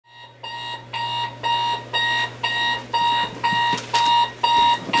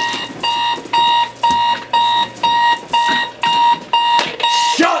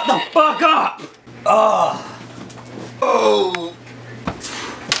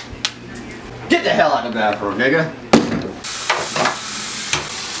Get the hell out of the bathroom, nigga.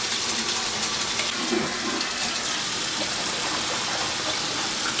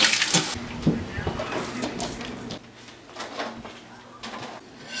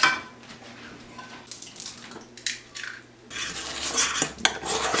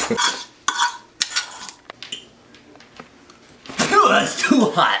 That's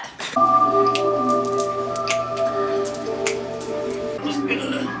too hot.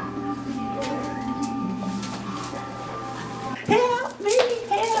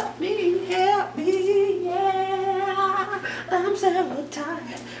 Help me, yeah. I'm so tired.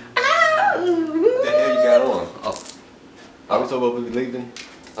 Oh. What the hell you got on? Oh, I was told we were leaving.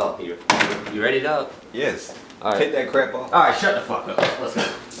 Oh, you ready, dog? Yes. All right. Take that crap off. All right, shut the fuck up. Let's go.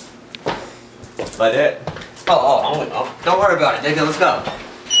 Like that. Oh, don't worry about it, nigga. Let's go.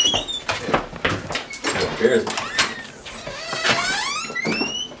 Cheers.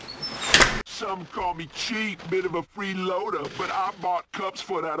 Some call me cheap, bit of a freeloader, but I bought cups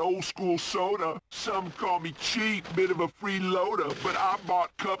for that old school soda. Some call me cheap, bit of a freeloader, but I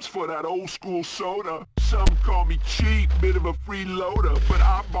bought cups for that old school soda. Some call me cheap, bit of a freeloader, but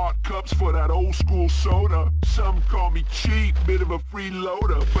I bought cups for that old school soda. Some call me cheap, bit of a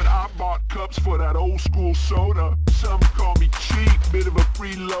freeloader, but I bought cups for that old school soda. Some call me cheap, bit of a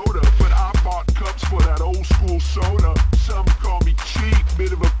freeloader, but I bought cups for that old school soda. Some call me cheap,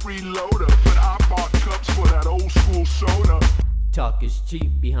 bit of a freeloader, but I bought cups for that old school soda. Talk is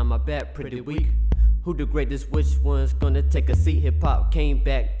cheap, behind my back pretty weak. Who the greatest, which one's gonna take a seat? Hip-hop came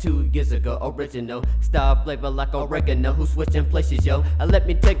back 2 years ago, original style flavor like oregano. Who switching places, yo? Let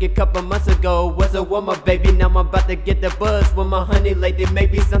me take it a couple months ago, was a woman, baby. Now I'm about to get the buzz with my honey lady.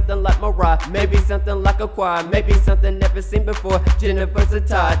 Maybe something like Mariah, maybe something like a choir, maybe something never seen before. Jennifer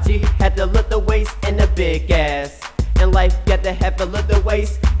She had the little waist and a big ass. In life, got to have a little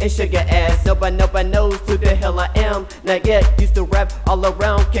waist and shake your ass. Nobody knows who the hell I am. Not yet, used to rap all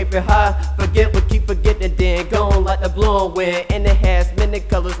around Cape and High. Forget what keep forgetting, then gone like the blowing wind. And it has many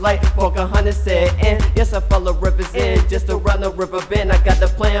colors like Pocahontas said. And yes, I follow rivers in just around the river bend. I got the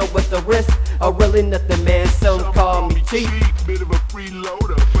plan with the risk, or really nothing, man. Some call me cheap. Bit of a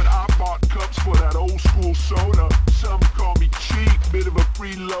freeloader, but I bought cups for that old school soda. Some call me cheap, bit of a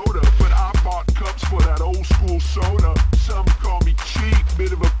freeloader, but I bought cups for that old school soda. Some call me cheap,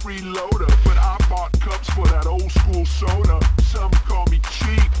 bit of a freeloader, but I bought cups for that old school soda. Some call me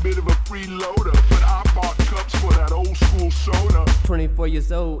cheap, bit of a freeloader, but I bought cups for that old school soda. 24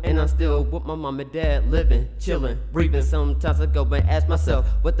 years old and I'm still with my mom and dad, living, chilling, breathing. Sometimes I go and ask myself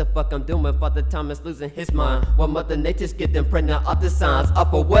what the fuck I'm doing. Father Time is losing his mind while Mother Nature's getting pregnant off the signs.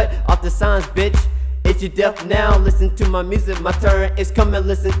 Off of what? Off the signs, bitch. Is you deaf now? Listen to my music, my turn is coming,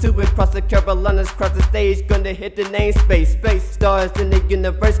 listen to it. Cross the Carolinas, cross the stage, gonna hit the name space. Stars in the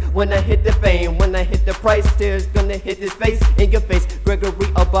universe, when I hit the fame. When I hit the price, tears gonna hit his face, in your face.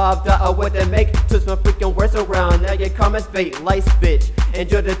 Gregory or Bob, what they make, twist my freaking words around. Now your comments bait, lights bitch.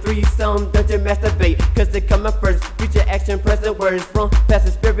 Enjoy the threesome, don't you masturbate, cause they coming first. Future action, present words, from past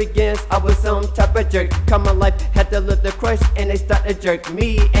experience, I was some type of jerk. Common life, had to let the crush, and they start to jerk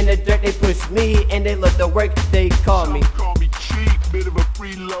me. In the dirt, they push me, and they love the work, they call me. Some call me cheap, bit of a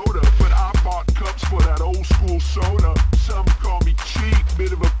freeloader, but I bought cups for that old school soda. Some call me cheap,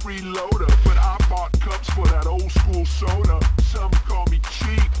 bit of a freeloader, but I bought cups for that old school soda. Some call me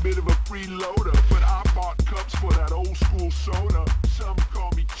cheap, bit of a freeloader,